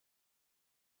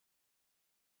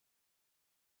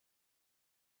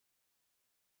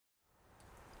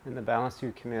In the Balanced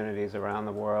View communities around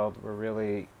the world, we're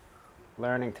really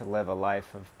learning to live a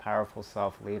life of powerful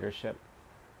self-leadership,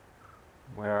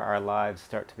 where our lives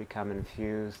start to become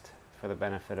infused for the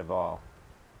benefit of all.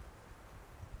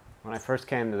 When I first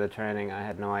came to the training, I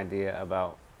had no idea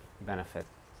about benefit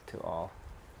to all.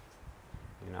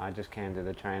 I just came to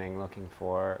the training looking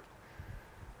for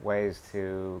ways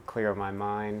to clear my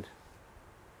mind,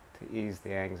 to ease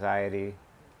the anxiety,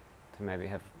 to maybe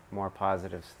have more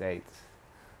positive states.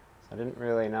 I didn't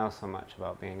really know so much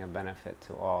about being a benefit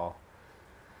to all.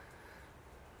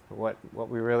 But what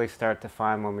we really start to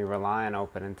find when we rely on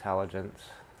open intelligence,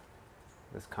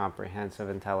 this comprehensive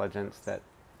intelligence that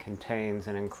contains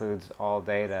and includes all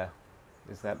data,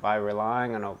 is that by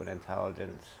relying on open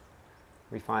intelligence,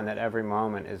 we find that every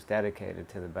moment is dedicated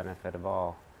to the benefit of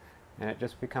all. And it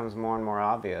just becomes more and more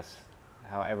obvious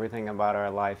how everything about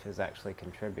our life is actually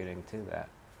contributing to that.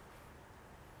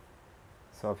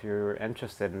 So if you're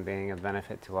interested in being a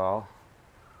benefit to all,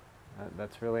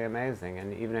 that's really amazing.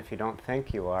 And even if you don't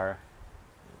think you are,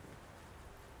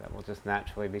 that will just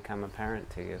naturally become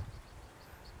apparent to you.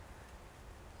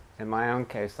 In my own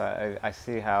case, I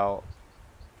see how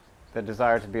the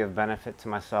desire to be of benefit to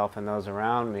myself and those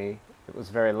around me, it was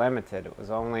very limited. It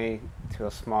was only to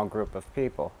a small group of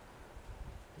people.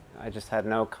 I just had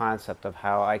no concept of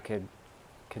how I could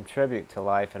contribute to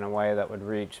life in a way that would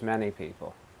reach many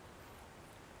people.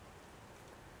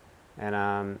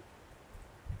 And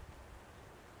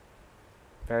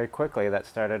very quickly that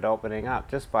started opening up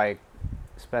just by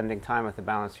spending time with the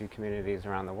Balanced View communities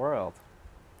around the world.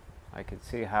 I could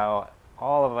see how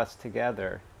all of us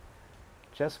together,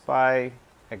 just by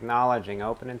acknowledging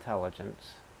open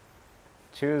intelligence,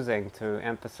 choosing to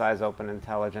emphasize open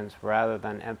intelligence rather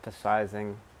than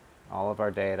emphasizing all of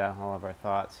our data, all of our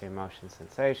thoughts, emotions,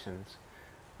 sensations,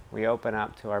 we open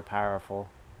up to our powerful,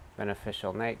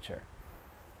 beneficial nature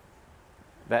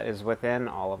that is within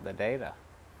all of the data.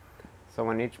 So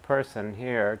when each person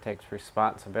here takes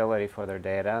responsibility for their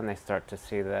data and they start to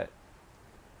see that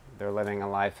they're living a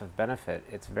life of benefit,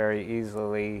 it's very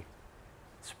easily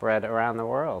spread around the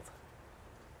world.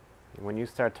 When you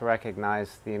start to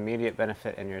recognize the immediate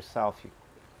benefit in yourself,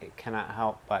 it cannot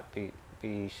help but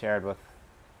be shared with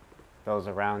those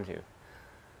around you.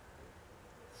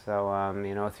 So,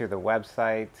 through the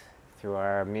website, through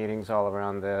our meetings all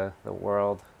around the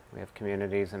world, we have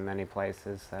communities in many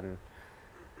places, and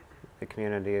the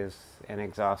community is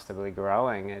inexhaustibly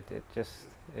growing. It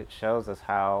shows us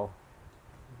how,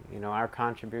 our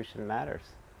contribution matters.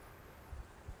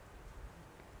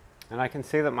 And I can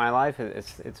see that my life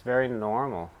it's very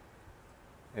normal.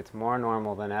 It's more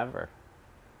normal than ever.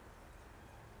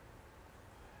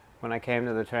 When I came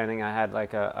to the training, I had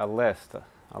like a list,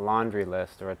 a laundry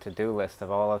list or a to-do list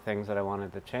of all the things that I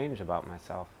wanted to change about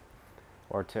myself,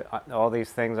 or all these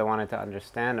things I wanted to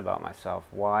understand about myself.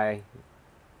 Why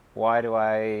do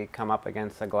I come up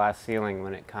against a glass ceiling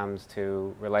when it comes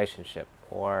to relationship?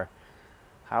 Or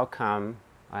how come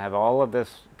I have all of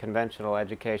this conventional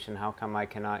education, how come I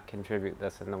cannot contribute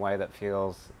this in the way that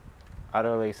feels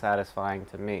utterly satisfying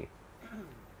to me?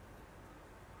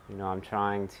 I'm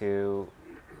trying to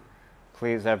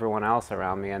please everyone else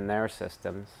around me and their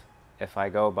systems. If I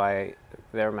go by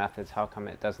their methods, how come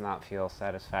it does not feel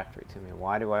satisfactory to me?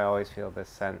 Why do I always feel this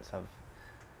sense of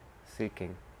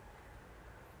seeking?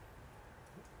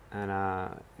 And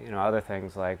other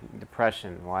things like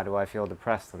depression. Why do I feel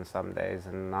depressed on some days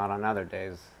and not on other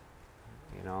days?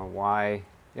 Why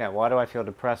do I feel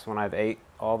depressed when I've ate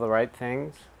all the right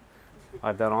things?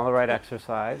 I've done all the right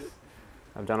exercise.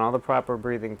 I've done all the proper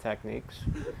breathing techniques.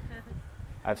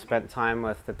 I've spent time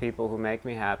with the people who make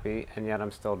me happy, and yet I'm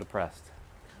still depressed.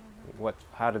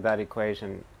 How did that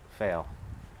equation fail?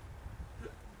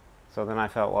 So then I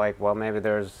felt like, well, maybe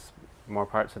there's more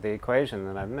parts of the equation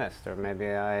that I've missed, or maybe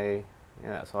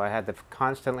so I had to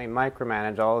constantly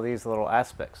micromanage all of these little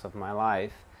aspects of my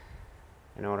life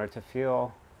in order to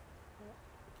feel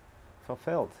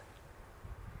fulfilled.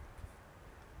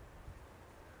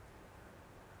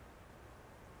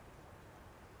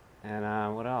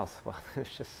 And what else? Well,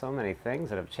 there's just so many things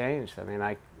that have changed. I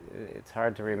mean, it's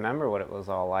hard to remember what it was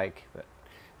all like, but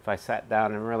if I sat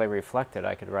down and really reflected,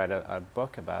 I could write a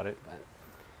book about it. But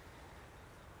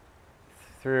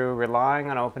through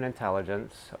relying on open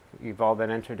intelligence, you've all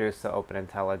been introduced to open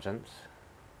intelligence.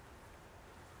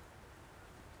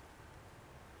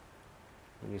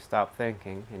 When you stop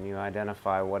thinking and you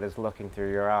identify what is looking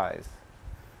through your eyes,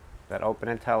 that open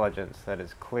intelligence that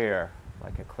is clear,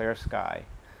 like a clear sky,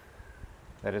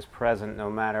 that is present no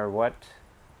matter what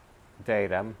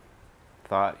data,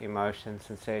 thought, emotion,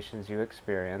 sensations you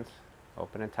experience.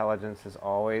 Open intelligence is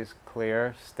always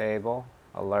clear, stable,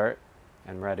 alert,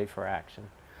 and ready for action.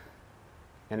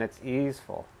 And it's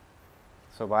easeful.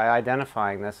 So by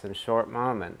identifying this in short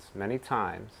moments, many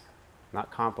times,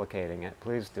 not complicating it,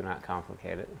 please do not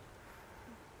complicate it.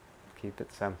 Keep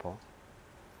it simple.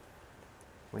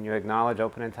 When you acknowledge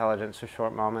open intelligence for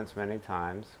short moments many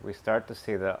times, we start to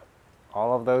see that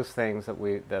all of those things that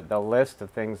the list of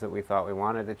things that we thought we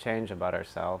wanted to change about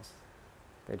ourselves,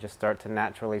 they just start to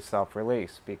naturally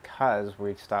self-release because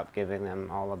we stop giving them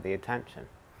all of the attention.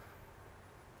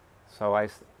 So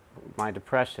my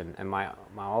depression and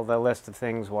all the list of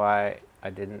things why I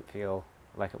didn't feel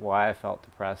like why I felt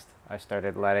depressed, I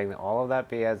started letting all of that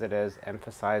be as it is,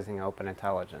 emphasizing open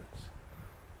intelligence.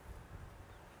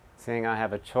 Seeing I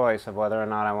have a choice of whether or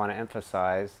not I want to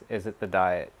emphasize, is it the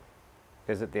diet?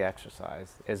 Is it the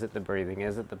exercise? Is it the breathing?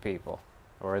 Is it the people?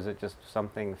 Or is it just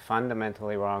something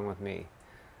fundamentally wrong with me?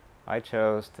 I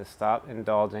chose to stop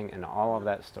indulging in all of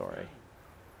that story.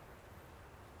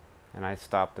 And I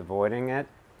stopped avoiding it.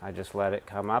 I just let it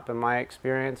come up in my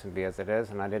experience and be as it is,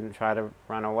 and I didn't try to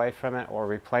run away from it or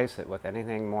replace it with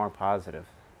anything more positive.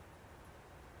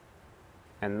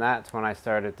 And that's when I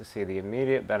started to see the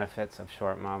immediate benefits of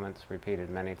short moments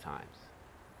repeated many times.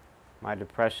 My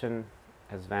depression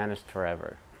has vanished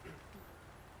forever.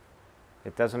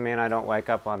 It doesn't mean I don't wake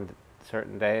up on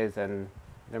certain days and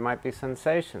there might be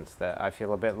sensations that I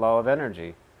feel a bit low of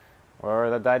energy, or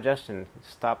the digestion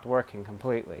stopped working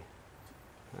completely.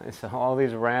 So all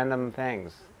these random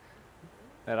things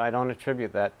that I don't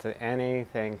attribute that to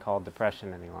anything called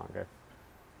depression any longer.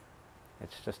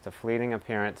 It's just a fleeting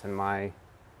appearance in my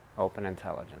open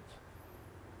intelligence.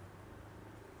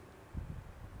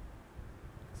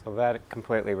 So that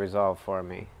completely resolved for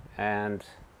me. And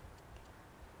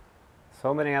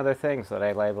so many other things that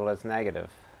I label as negative.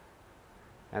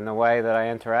 And the way that I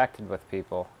interacted with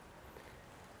people,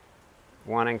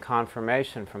 wanting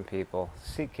confirmation from people,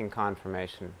 seeking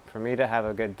confirmation. For me to have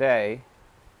a good day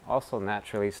also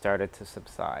naturally started to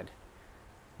subside,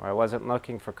 where I wasn't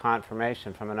looking for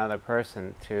confirmation from another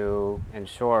person to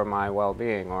ensure my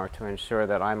well-being or to ensure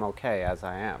that I'm okay as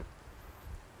I am.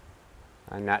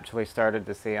 I naturally started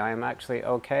to see I am actually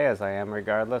okay as I am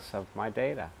regardless of my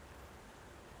data.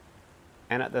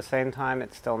 And at the same time,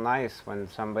 it's still nice when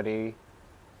somebody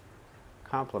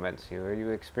compliments you or you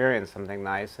experience something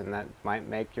nice and that might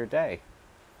make your day.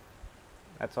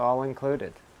 That's all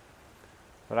included.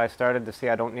 But I started to see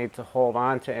I don't need to hold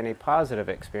on to any positive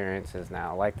experiences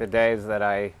now, like the days that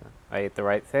I ate the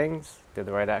right things, did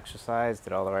the right exercise,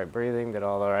 did all the right breathing, did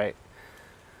all the right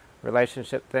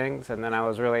relationship things, and then I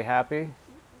was really happy.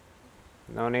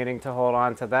 No needing to hold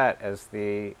on to that as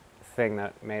the thing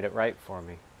that made it right for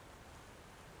me.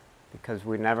 Because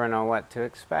we never know what to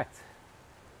expect.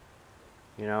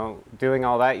 You know, doing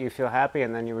all that, you feel happy,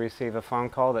 and then you receive a phone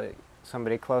call that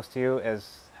somebody close to you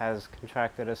has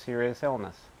contracted a serious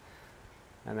illness.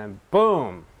 And then,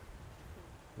 boom!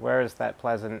 Where is that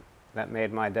pleasant, that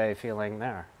made my day feeling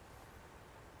there?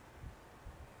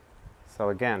 So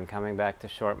again, coming back to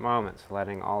short moments,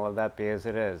 letting all of that be as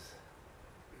it is.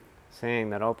 Seeing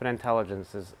that open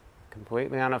intelligence is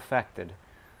completely unaffected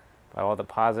by all the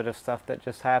positive stuff that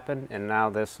just happened, and now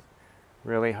this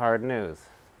really hard news.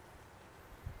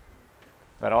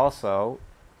 But also,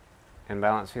 in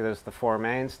Balanced View, there's the four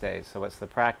mainstays, so it's the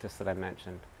practice that I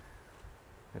mentioned.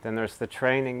 But then there's the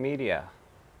training media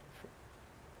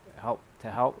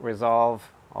to help resolve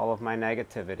all of my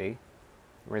negativity.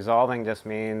 Resolving just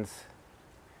means,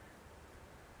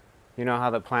 you know how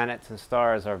the planets and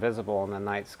stars are visible in the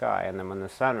night sky, and then when the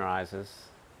sun rises,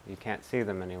 you can't see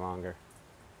them any longer.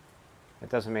 It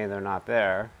doesn't mean they're not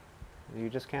there, you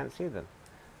just can't see them.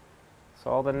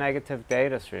 So all the negative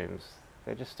data streams,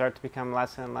 they just start to become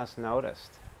less and less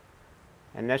noticed.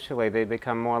 Initially, they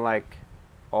become more like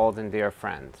old and dear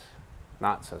friends,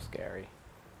 not so scary.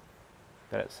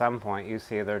 But at some point, you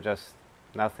see they're just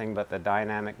nothing but the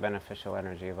dynamic, beneficial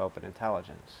energy of open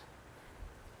intelligence.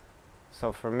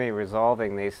 So for me,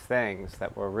 resolving these things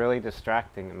that were really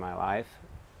distracting in my life,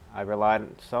 I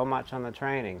relied so much on the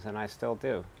trainings, and I still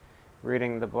do.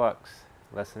 Reading the books,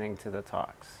 listening to the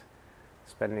talks,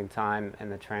 spending time in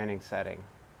the training setting.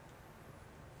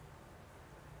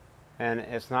 And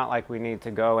it's not like we need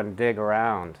to go and dig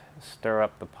around, stir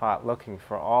up the pot, looking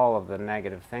for all of the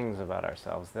negative things about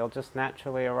ourselves. They'll just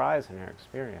naturally arise in your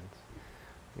experience.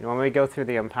 You know, when we go through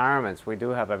the empowerments, we do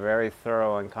have a very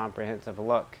thorough and comprehensive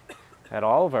look at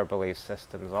all of our belief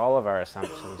systems, all of our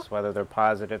assumptions, whether they're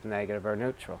positive, negative, or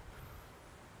neutral.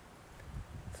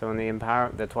 So in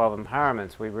the 12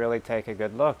 empowerments, we really take a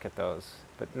good look at those.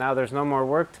 But now there's no more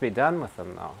work to be done with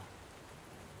them, though.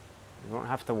 You don't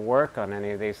have to work on any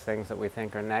of these things that we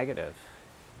think are negative.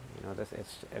 You know,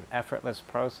 it's an effortless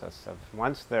process of,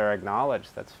 once they're acknowledged,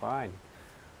 that's fine.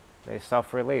 They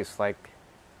self-release, like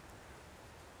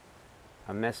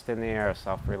a mist in the air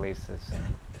self-releases.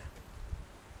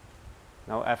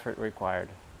 No effort required.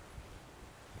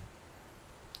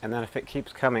 And then if it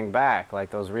keeps coming back, like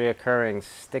those reoccurring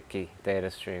sticky data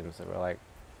streams that were like,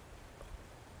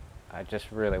 I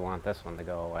just really want this one to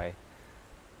go away.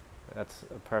 That's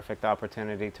a perfect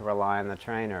opportunity to rely on the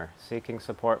trainer. Seeking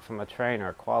support from a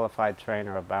trainer, qualified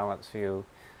trainer of Balanced View,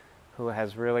 who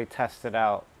has really tested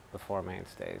out the Four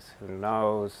Mainstays, who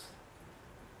knows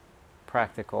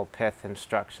practical pith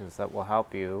instructions that will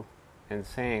help you in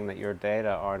seeing that your data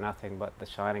are nothing but the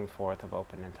shining forth of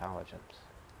open intelligence.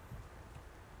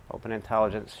 Open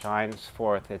intelligence shines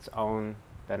forth its own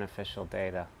beneficial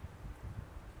data.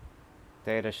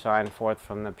 Data shine forth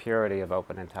from the purity of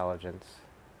open intelligence.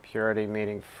 Purity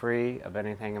meaning free of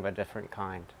anything of a different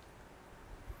kind.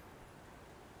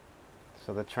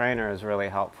 So the trainer is really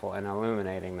helpful in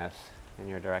illuminating this in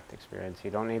your direct experience.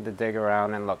 You don't need to dig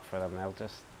around and look for them. They'll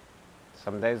just,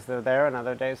 some days they're there and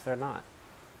other days they're not.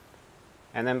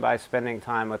 And then by spending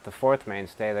time with the fourth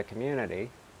mainstay, the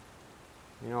community,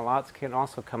 you know, lots can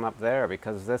also come up there,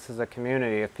 because this is a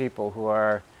community of people who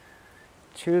are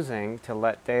choosing to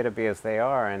let data be as they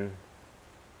are, and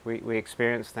we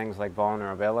experience things like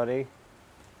vulnerability.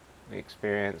 We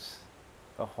experience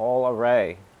a whole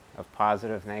array of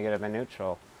positive, negative, and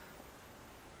neutral.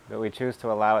 But we choose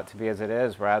to allow it to be as it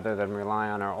is, rather than rely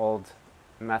on our old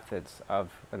methods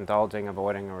of indulging,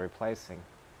 avoiding, or replacing.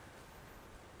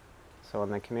 So in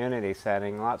the community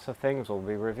setting, lots of things will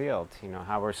be revealed. You know,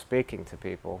 how we're speaking to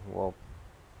people. We'll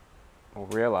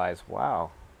realize,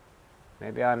 wow,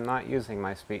 maybe I'm not using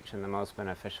my speech in the most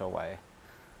beneficial way.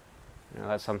 You know,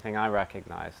 that's something I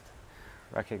recognized.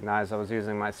 Recognized I was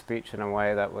using my speech in a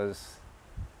way that was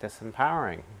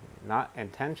disempowering. Not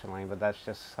intentionally, but that's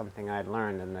just something I'd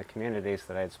learned in the communities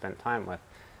that I'd spent time with.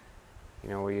 You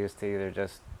know, we used to either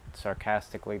just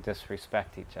sarcastically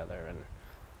disrespect each other and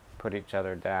put each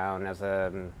other down as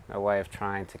a way of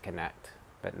trying to connect,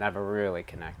 but never really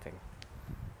connecting.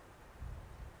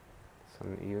 So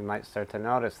you might start to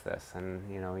notice this,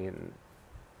 and you know,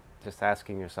 just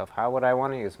asking yourself, how would I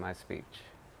want to use my speech?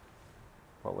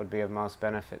 What would be of most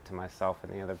benefit to myself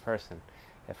and the other person?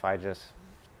 If I just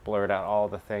blurt out all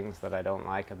the things that I don't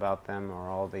like about them, or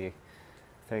all the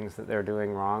things that they're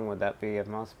doing wrong, would that be of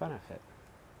most benefit?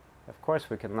 Of course,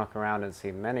 we can look around and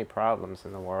see many problems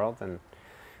in the world, and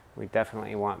we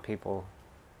definitely want people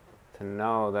to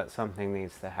know that something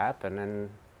needs to happen, and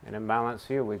in a Balanced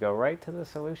View, we go right to the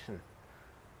solution.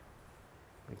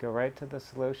 We go right to the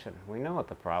solution. We know what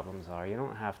the problems are. You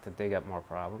don't have to dig up more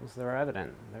problems. They're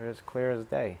evident. They're as clear as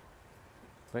day.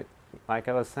 But like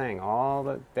I was saying, all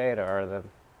the data are the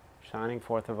shining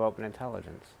forth of open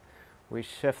intelligence. We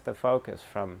shift the focus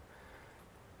from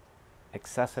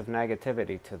excessive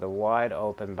negativity to the wide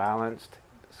open, balanced,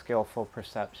 skillful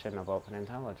perception of open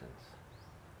intelligence.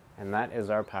 And that is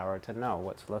our power to know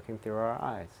what's looking through our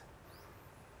eyes.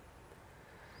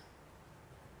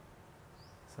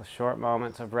 So short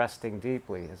moments of resting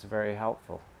deeply is very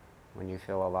helpful when you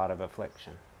feel a lot of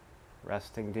affliction.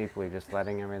 Resting deeply, just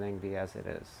letting everything be as it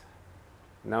is.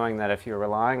 Knowing that if you're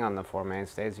relying on the Four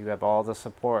Mainstays, you have all the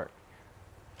support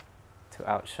to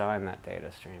outshine that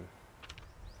data stream.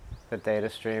 The data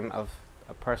stream of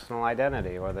a personal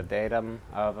identity, or the datum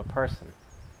of a person.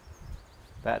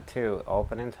 That too,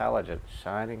 open intelligence,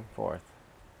 shining forth.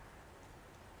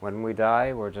 When we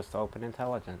die, we're just open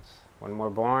intelligence. When we're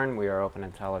born, we are open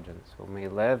intelligence. When we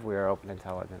live, we are open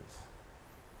intelligence.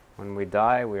 When we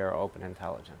die, we are open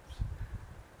intelligence.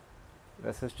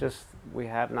 This is just, we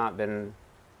have not been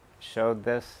showed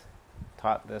this,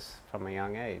 taught this from a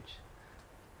young age.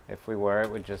 If we were, it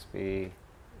would just be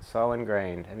so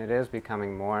ingrained, and it is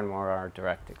becoming more and more our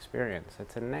direct experience.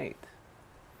 It's innate.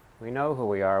 We know who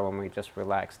we are when we just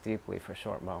relax deeply for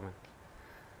short moments.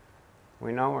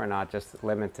 We know we're not just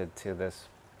limited to this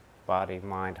body,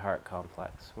 mind, heart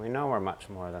complex. We know we're much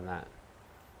more than that.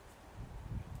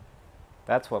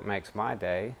 That's what makes my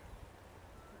day.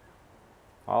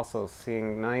 Also,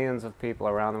 seeing millions of people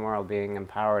around the world being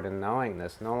empowered in knowing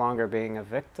this, no longer being a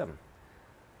victim.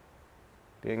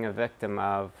 Being a victim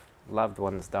of loved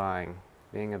ones dying,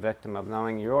 being a victim of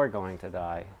knowing you're going to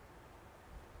die.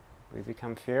 We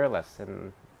become fearless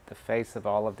in the face of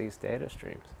all of these data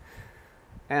streams.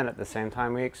 And at the same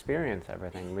time, we experience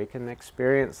everything. We can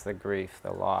experience the grief,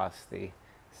 the loss, the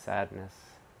sadness,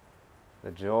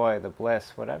 the joy, the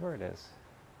bliss, whatever it is.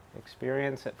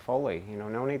 Experience it fully. You know,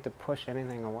 no need to push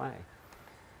anything away.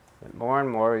 But more and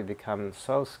more we become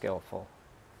so skillful,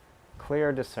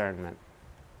 clear discernment,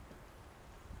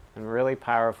 and really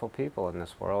powerful people in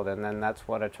this world, and then that's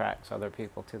what attracts other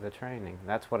people to the training.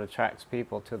 That's what attracts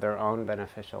people to their own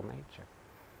beneficial nature.